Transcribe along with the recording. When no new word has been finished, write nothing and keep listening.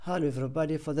Hello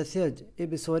everybody for the third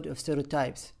episode of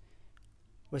Stereotypes,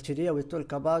 where today we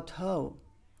talk about how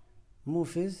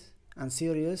movies and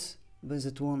series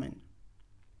visit women.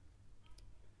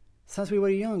 Since we were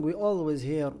young, we always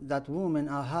hear that women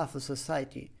are half of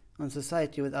society, and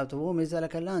society without a woman is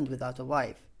like a land without a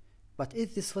wife. But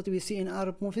is this what we see in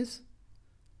Arab movies?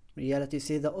 Reality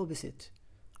says the opposite.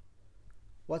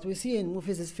 What we see in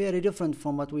movies is very different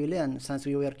from what we learn since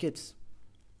we were kids.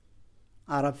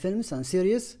 Arab films and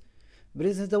series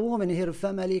present the woman in her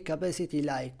family capacity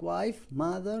like wife,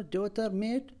 mother, daughter,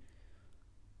 maid,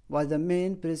 while the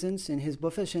man presents in his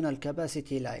professional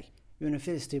capacity like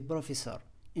university professor,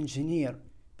 engineer,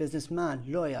 businessman,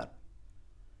 lawyer.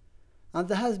 And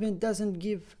the husband doesn't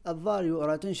give a value or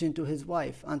attention to his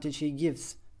wife until she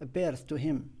gives birth to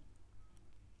him.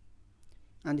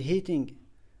 And hating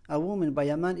a woman by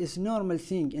a man is a normal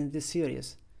thing in this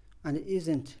series, and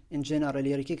isn't in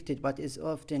generally rejected but is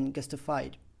often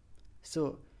justified.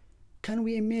 So, can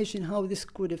we imagine how this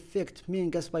could affect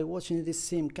men just by watching these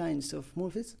same kinds of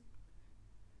movies?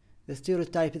 The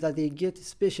stereotype that they get,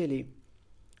 especially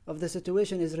if the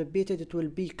situation is repeated, it will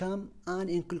become an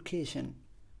inculcation.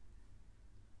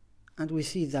 And we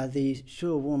see that they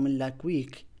show women like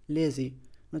weak, lazy,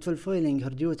 not fulfilling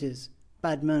her duties,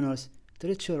 bad manners,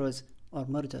 treacherous, or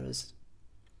murderers.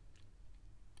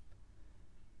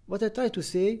 What I try to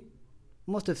say,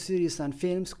 most of series and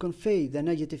films convey the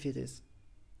negativities,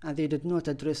 and they did not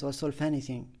address or solve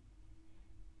anything.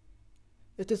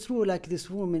 It is true like this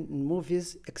woman in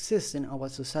movies exists in our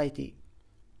society,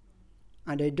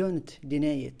 and I don't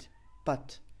deny it,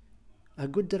 but a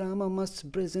good drama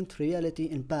must present reality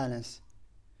in balance,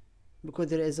 because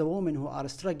there is a woman who are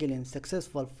struggling,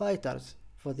 successful fighters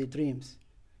for their dreams,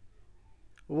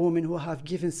 women who have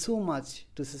given so much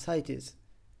to societies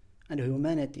and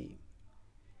humanity,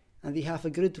 and they have a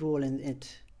great role in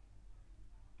it.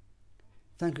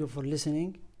 Thank you for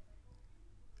listening,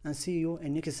 and see you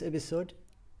in next episode,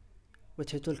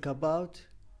 which I talk about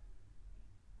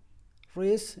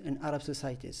race in Arab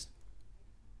societies.